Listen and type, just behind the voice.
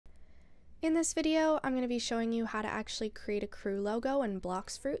In this video, I'm going to be showing you how to actually create a crew logo in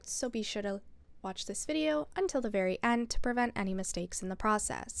Blox Fruits, so be sure to watch this video until the very end to prevent any mistakes in the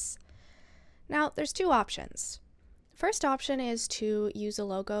process. Now, there's two options. First option is to use a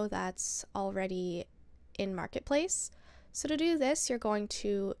logo that's already in Marketplace. So to do this, you're going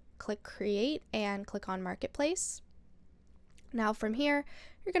to click Create and click on Marketplace. Now from here,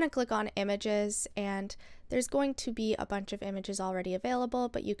 you're going to click on Images, and there's going to be a bunch of images already available,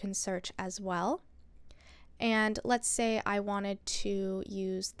 but you can search as well. And let's say I wanted to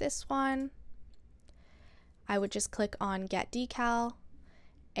use this one. I would just click on Get Decal,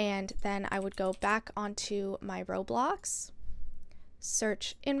 and then I would go back onto my Roblox,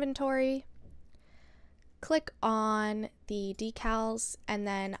 search Inventory, click on the decals, and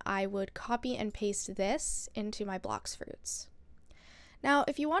then I would copy and paste this into my Blox Fruits. Now,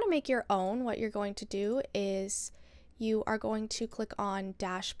 if you want to make your own, what you're going to do is you are going to click on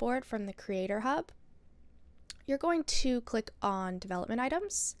Dashboard from the Creator Hub. You're going to click on Development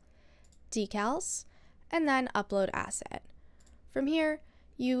Items, Decals, and then Upload Asset. From here,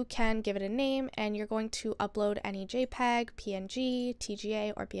 you can give it a name, and you're going to upload any JPEG, PNG,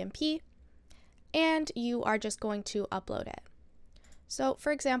 TGA, or BMP, and you are just going to upload it. So,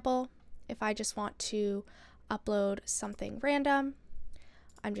 for example, if I just want to upload something random,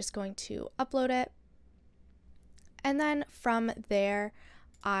 I'm just going to upload it, and then from there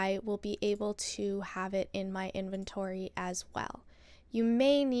I will be able to have it in my inventory as well. You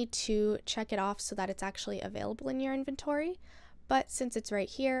may need to check it off so that it's actually available in your inventory, but since it's right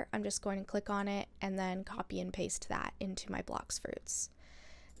here, I'm just going to click on it and then copy and paste that into my Blox Fruits.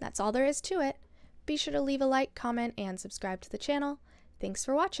 That's all there is to it. Be sure to leave a like, comment, and subscribe to the channel. Thanks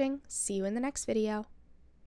for watching. See you in the next video.